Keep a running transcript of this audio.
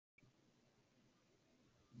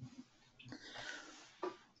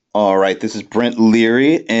All right, this is Brent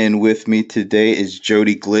Leary, and with me today is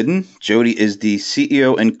Jody Glidden. Jody is the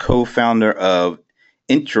CEO and co-founder of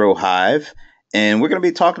Intro Hive, and we're going to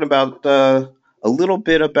be talking about a little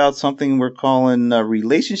bit about something we're calling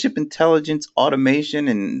relationship intelligence automation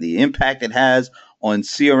and the impact it has on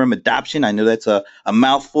CRM adoption. I know that's a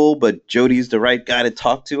mouthful, but Jody's the right guy to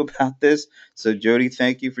talk to about this. So, Jody,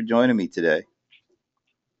 thank you for joining me today.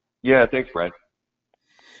 Yeah, thanks, Brent.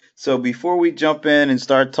 So before we jump in and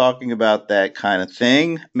start talking about that kind of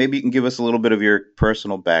thing, maybe you can give us a little bit of your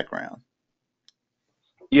personal background.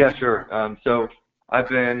 Yeah, sure. So I've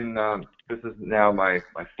been, this is now my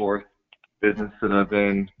fourth business that I've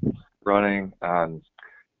been running.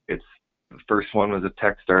 It's the first one was a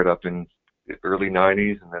tech startup in the early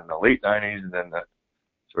 90s and then the late 90s and then the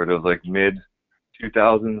sort of like mid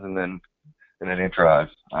 2000s and then Intrive.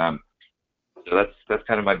 So that's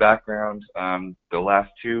kind of my background. The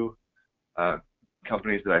last two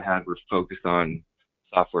companies that I had were focused on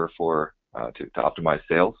software for to optimize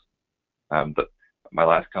sales. But my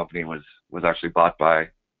last company was actually bought by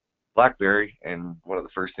BlackBerry, and one of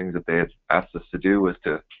the first things that they had asked us to do was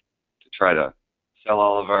to try to sell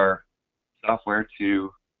all of our software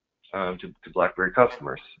to BlackBerry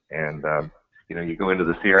customers. And you go into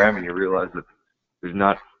the CRM and you realize that there's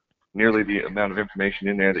not nearly the amount of information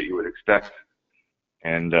in there that you would expect,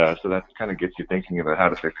 and so that kind of gets you thinking about how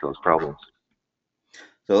to fix those problems.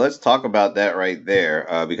 So let's talk about that right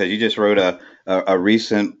there, because you just wrote a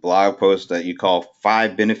recent blog post that you call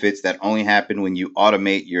Five Benefits That Only Happen When You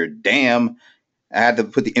Automate Your Damn. I had to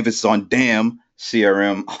put the emphasis on damn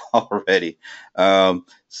CRM already.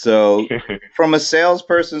 So, from a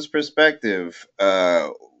salesperson's perspective, has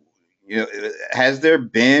there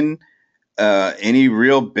been any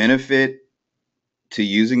real benefit to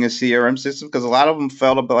using a CRM system? Because a lot of them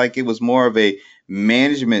felt like it was more of a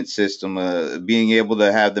management system, being able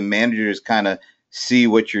to have the managers kind of see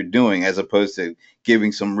what you're doing as opposed to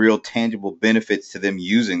giving some real tangible benefits to them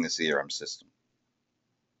using the CRM system.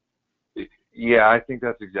 Yeah, I think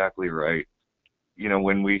that's exactly right.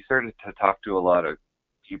 When we started to talk to a lot of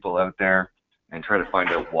people out there and try to find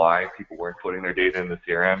out why people weren't putting their data in the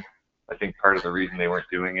CRM, I think part of the reason they weren't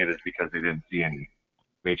doing it is because they didn't see any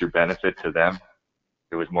major benefit to them.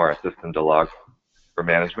 It was more a system to log for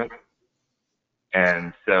management.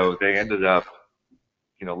 And so they ended up,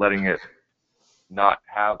 letting it not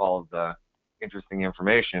have all of the interesting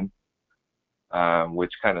information,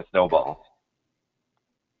 which kind of snowballs.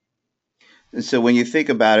 And so when you think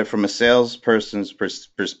about it from a salesperson's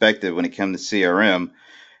perspective, when it comes to CRM,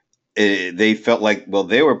 they felt like, well,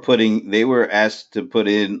 they were asked to put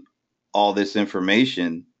in all this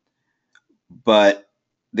information, but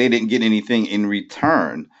they didn't get anything in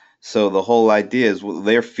return. So the whole idea is, well,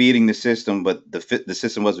 they're feeding the system, but the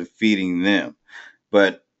system wasn't feeding them.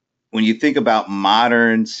 But when you think about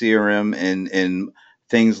modern CRM and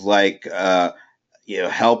things like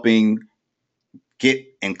helping get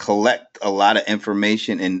and collect a lot of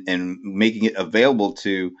information and making it available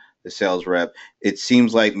to the sales rep, it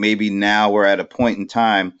seems like maybe now we're at a point in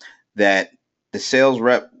time that the sales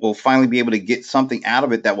rep will finally be able to get something out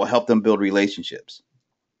of it that will help them build relationships.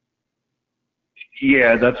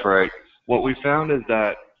 Yeah, that's right. What we found is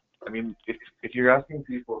that, I mean, if you're asking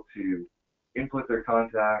people to input their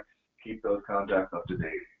contacts, keep those contacts up to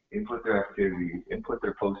date, input their activities, input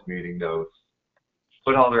their post meeting notes,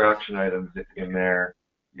 put all their action items in there,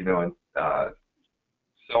 and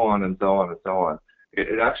so on and so on and so on.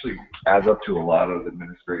 It actually adds up to a lot of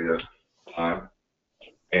administrative time,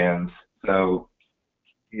 and so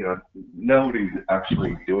nobody's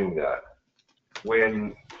actually doing that.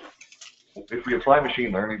 When if we apply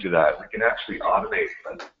machine learning to that, we can actually automate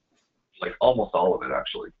like almost all of it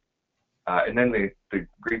actually. And then the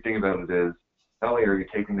great thing about it is not only are you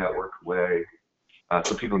taking that work away,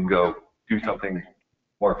 so people can go do something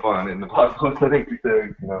more fun. In the blog post, I think we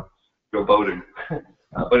say, go boating.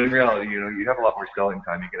 But in reality, you have a lot more selling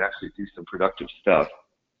time. You can actually do some productive stuff.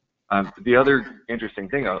 The other interesting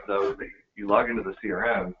thing, though, is that you log into the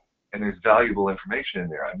CRM and there's valuable information in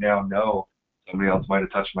there. I now know somebody else might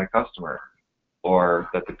have touched my customer, or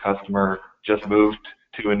that the customer just moved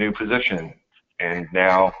to a new position, and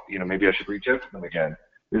now maybe I should reach out to them again.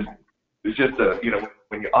 There's there's just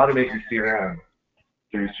when you automate your CRM,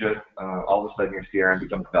 there's just all of a sudden your CRM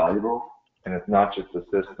becomes valuable, and it's not just a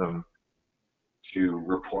system to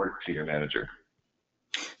report to your manager.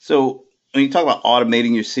 So when you talk about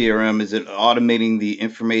automating your CRM, is it automating the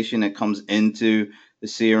information that comes into the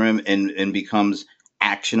CRM and becomes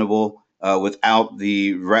actionable without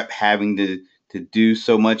the rep having to do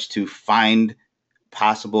so much to find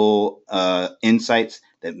possible insights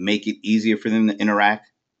that make it easier for them to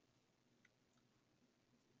interact?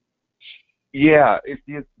 Yeah, if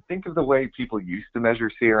you think of the way people used to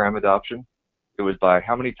measure CRM adoption, it was by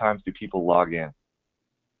how many times do people log in.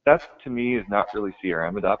 That to me is not really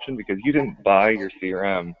CRM adoption because you didn't buy your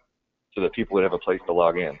CRM so that people would have a place to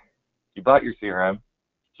log in. You bought your CRM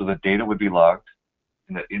so that data would be logged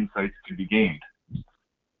and that insights could be gained.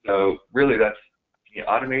 So really that's, can you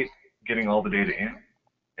automate getting all the data in,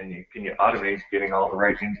 and can you automate getting all the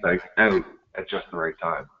right insights out at just the right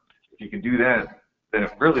time. If you can do that, then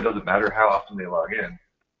it really doesn't matter how often they log in.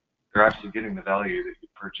 They're actually getting the value that you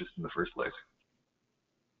purchased in the first place.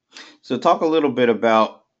 So talk a little bit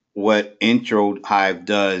about what Intro Hive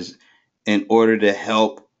does in order to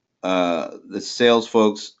help the sales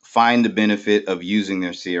folks find the benefit of using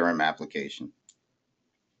their CRM application.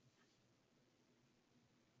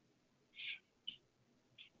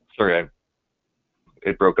 Sorry,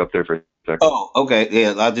 it broke up there for a second. Oh, okay.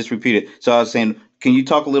 Yeah, I'll just repeat it. So I was saying, can you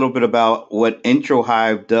talk a little bit about what Intro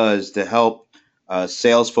Hive does to help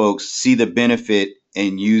sales folks see the benefit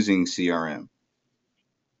in using CRM?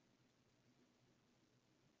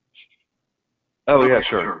 Oh yeah,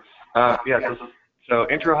 sure. Yeah, so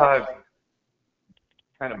IntroHive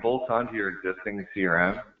kind of bolts onto your existing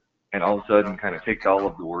CRM and all of a sudden kind of takes all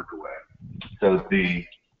of the work away. So the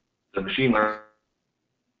machine learning,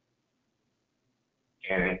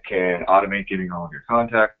 and it can automate getting all of your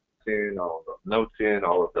contacts in, all of the notes in,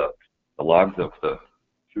 all of the logs of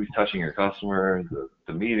who's touching your customers,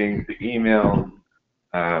 the meetings, the emails,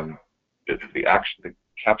 the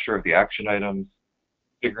capture of the action items,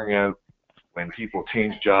 figuring out when people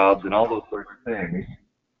change jobs and all those sorts of things.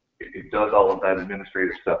 It does all of that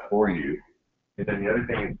administrative stuff for you. And then the other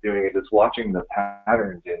thing it's doing is it's watching the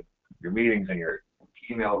patterns in your meetings and your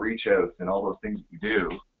email reach outs and all those things you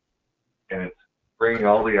do, and it's bringing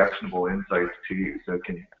all the actionable insights to you. So it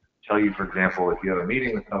can tell you, for example, if you have a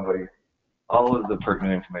meeting with somebody, all of the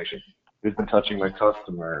pertinent information. Who's been touching my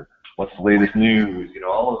customer? What's the latest news?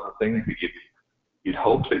 All of the things that you'd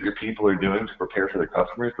hope that your people are doing to prepare for their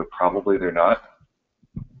customers, but probably they're not.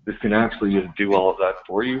 This can actually just do all of that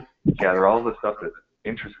for you, gather all the stuff that's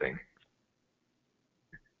interesting.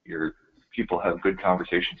 Your people have good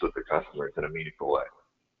conversations with their customers in a meaningful way.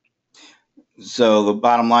 So the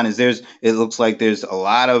bottom line is it looks like there's a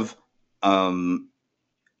lot of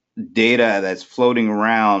data that's floating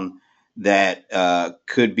around that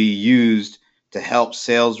could be used to help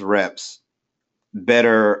sales reps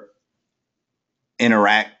better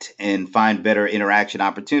interact and find better interaction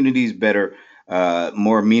opportunities, better,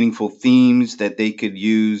 more meaningful themes that they could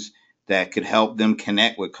use that could help them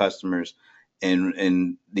connect with customers.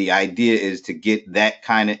 And the idea is to get that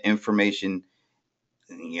kind of information,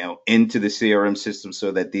 into the CRM system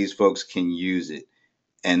so that these folks can use it.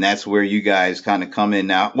 And that's where you guys kind of come in.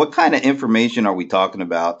 Now, what kind of information are we talking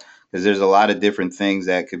about? Because there's a lot of different things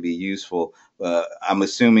that could be useful. I'm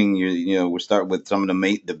assuming we'll start with some of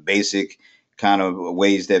the basic kind of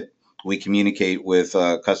ways that we communicate with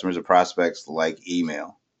customers or prospects, like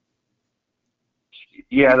email.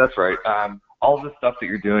 Yeah, that's right. All the stuff that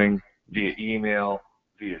you're doing via email,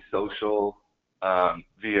 via social,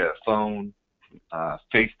 via phone,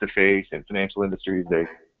 face-to-face, in financial industries, they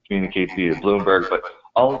communicate via Bloomberg, but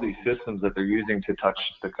all of these systems that they're using to touch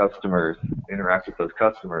the customers, interact with those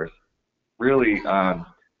customers, really, a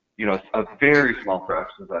very small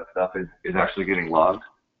fraction of that stuff is actually getting logged.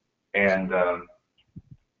 And,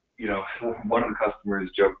 one of the customers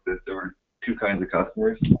joked that there were two kinds of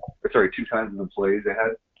employees they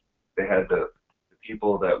had. They had the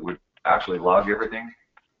people that would actually log everything,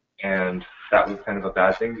 and that was kind of a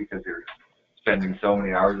bad thing because they're spending so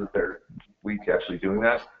many hours of their week actually doing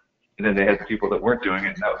that. And then they had the people that weren't doing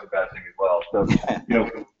it, and that was a bad thing as well.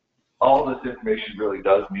 So, all this information really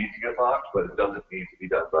does need to get logged, but it doesn't need to be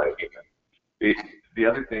done by a human. The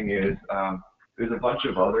other thing is there's a bunch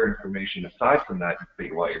of other information aside from that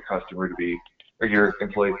you want your customer to be, or your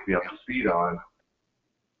employees to be up to speed on.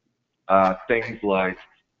 Things like,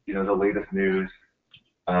 the latest news,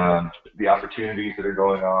 the opportunities that are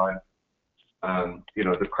going on,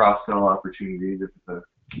 the cross-sell opportunities, if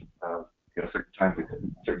it's certain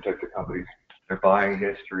types of companies, their buying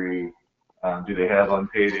history, do they have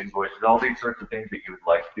unpaid invoices, all these sorts of things that you would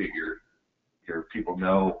like to get your people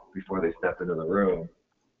know before they step into the room.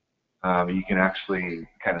 You can actually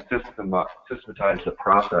kind of systematize the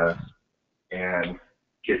process and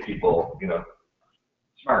get people,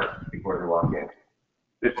 smart before they walk in.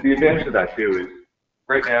 The advantage of that too is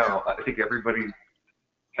right now, I think everybody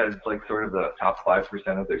has like sort of the top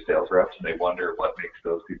 5% of their sales reps, and they wonder what makes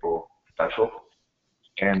those people special.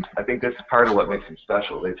 And I think that's part of what makes them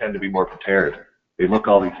special. They tend to be more prepared. They look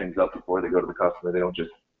all these things up before they go to the customer. They don't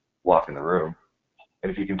just walk in the room.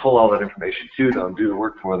 And if you can pull all that information to them, do the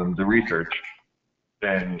work for them, the research,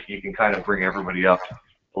 then you can kind of bring everybody up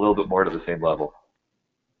a little bit more to the same level.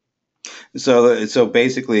 So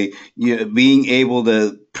basically, being able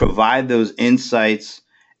to provide those insights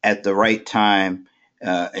at the right time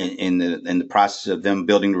in the process of them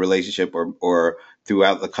building the relationship or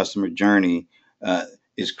throughout the customer journey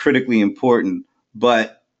is critically important.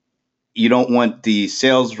 But you don't want the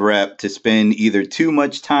sales rep to spend either too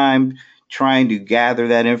much time trying to gather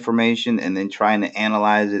that information and then trying to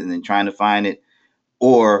analyze it and then trying to find it,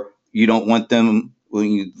 or you don't want them when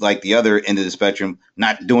you like the other end of the spectrum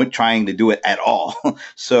not doing trying to do it at all.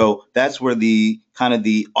 So that's where the kind of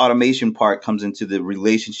the automation part comes into the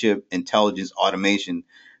relationship intelligence automation,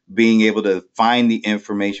 being able to find the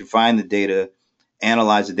information, find the data,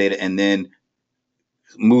 analyze the data, and then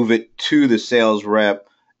move it to the sales rep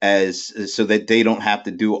as so that they don't have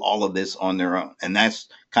to do all of this on their own. And that's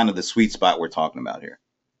kind of the sweet spot we're talking about here.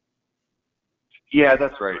 Yeah,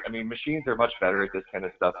 that's right. I mean, machines are much better at this kind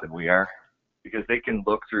of stuff than we are because they can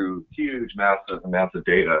look through huge, massive amounts of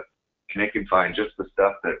data and they can find just the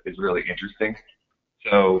stuff that is really interesting.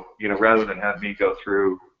 So, rather than have me go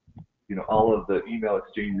through, all of the email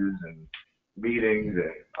exchanges and meetings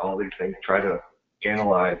and all these things, try to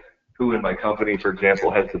analyze who in my company, for example,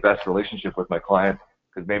 has the best relationship with my client,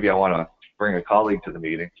 because maybe I want to bring a colleague to the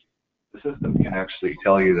meeting. The system can actually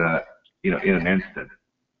tell you that, in an instant.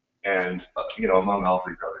 And, among all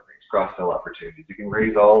these other things, cross-sell opportunities. You can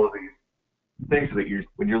raise all of these things so that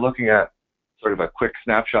when you're looking at sort of a quick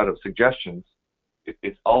snapshot of suggestions,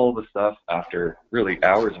 it's all the stuff after really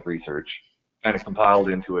hours of research kind of compiled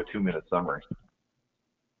into a 2-minute summary.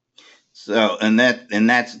 So,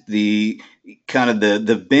 that's the kind of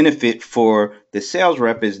the benefit for the sales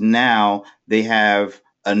rep is now they have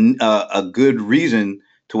a good reason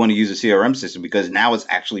to want to use a CRM system because now it's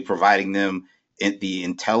actually providing them the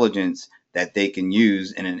intelligence that they can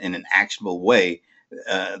use in an actionable way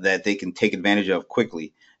that they can take advantage of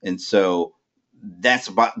quickly. And so that's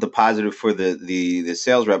about the positive for the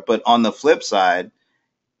sales rep. But on the flip side,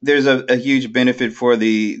 there's a huge benefit for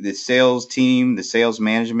the sales team, the sales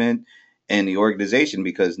management, and the organization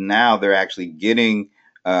because now they're actually getting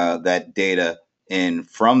that data in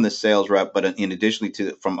from the sales rep, but in additionally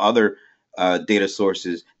to from other data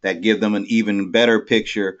sources that give them an even better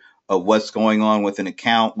picture of what's going on with an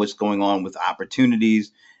account, what's going on with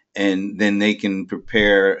opportunities, and then they can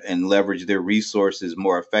prepare and leverage their resources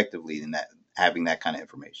more effectively than that having that kind of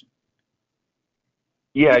information.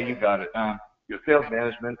 Yeah, you got it. Your sales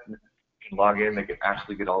management can log in. They can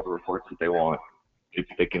actually get all the reports that they want.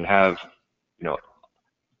 They can have,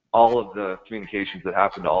 all of the communications that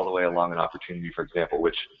happened all the way along an opportunity, for example,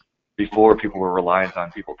 which before people were reliant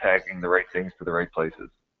on people tagging the right things to the right places.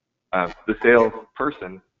 The sales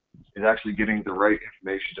person is actually getting the right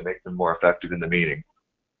information to make them more effective in the meeting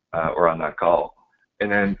or on that call.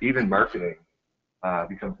 And then even marketing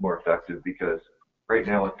becomes more effective because right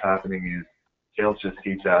now what's happening is sales just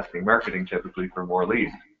keeps asking marketing typically for more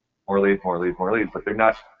leads, but they're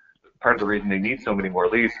not. Part of the reason they need so many more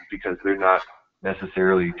leads is because they're not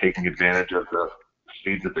necessarily taking advantage of the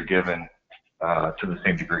leads that they're given to the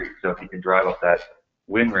same degree. So if you can drive up that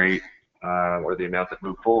win rate or the amount that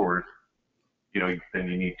move forward, then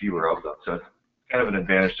you need fewer of them. So it's kind of an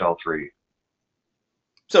advantage to all three.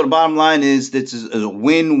 So the bottom line is this is a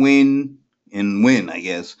win-win and win, I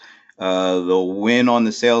guess. The win on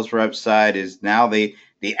the sales rep side is now they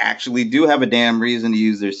actually do have a damn reason to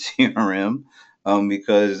use their CRM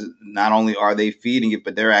because not only are they feeding it,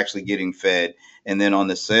 but they're actually getting fed. And then on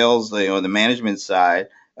the sales, the management side,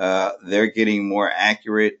 they're getting more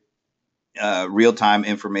accurate real-time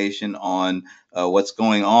information on what's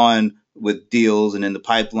going on with deals and in the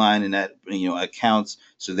pipeline and that accounts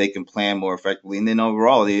so they can plan more effectively. And then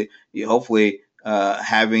overall, you hopefully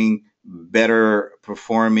having better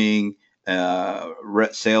performing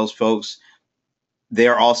sales folks,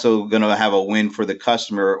 they're also going to have a win for the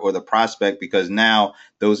customer or the prospect because now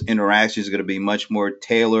those interactions are going to be much more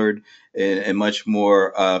tailored and much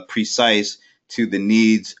more precise to the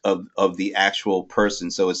needs of the actual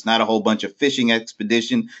person. So it's not a whole bunch of fishing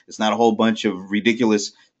expedition. It's not a whole bunch of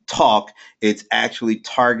ridiculous talk. It's actually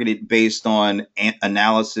targeted based on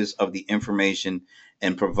analysis of the information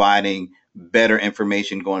and providing better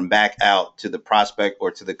information going back out to the prospect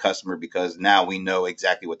or to the customer because now we know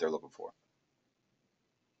exactly what they're looking for.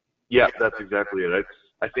 Yeah, that's exactly it.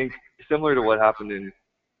 I think similar to what happened in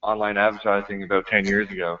online advertising about 10 years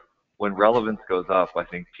ago, when relevance goes up, I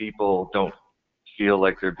think people don't feel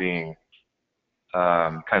like they're being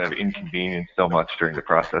kind of inconvenienced so much during the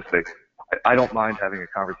process. I don't mind having a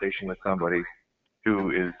conversation with somebody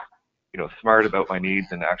who is smart about my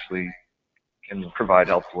needs and actually can provide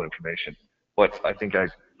helpful information. What I think I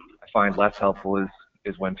find less helpful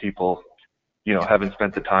is when people, haven't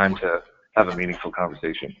spent the time to have a meaningful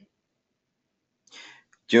conversation.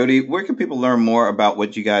 Jody, where can people learn more about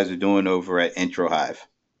what you guys are doing over at IntroHive?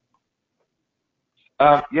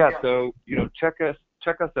 Yeah, so check us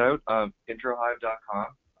out, introhive.com,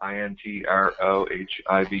 INTROHIVE.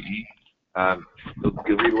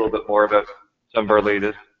 You'll read a little bit more about some of our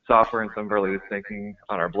latest software and some of our latest thinking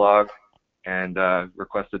on our blog, and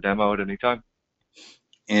request a demo at any time.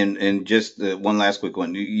 And just one last quick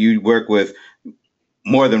one. You work with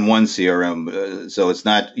more than one CRM, so it's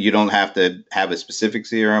not, you don't have to have a specific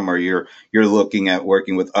CRM, or you're looking at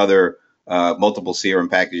working with other multiple CRM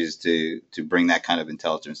packages to bring that kind of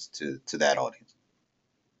intelligence to that audience.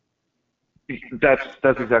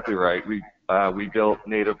 That's exactly right. We built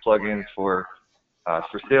native plugins for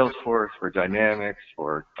Salesforce, for Dynamics,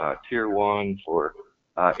 for Tier 1, for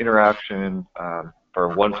Interaction,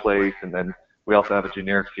 for OnePlace, and then we also have a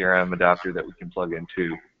generic CRM adapter that we can plug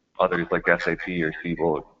into others like SAP or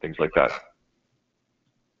Siebel, things like that.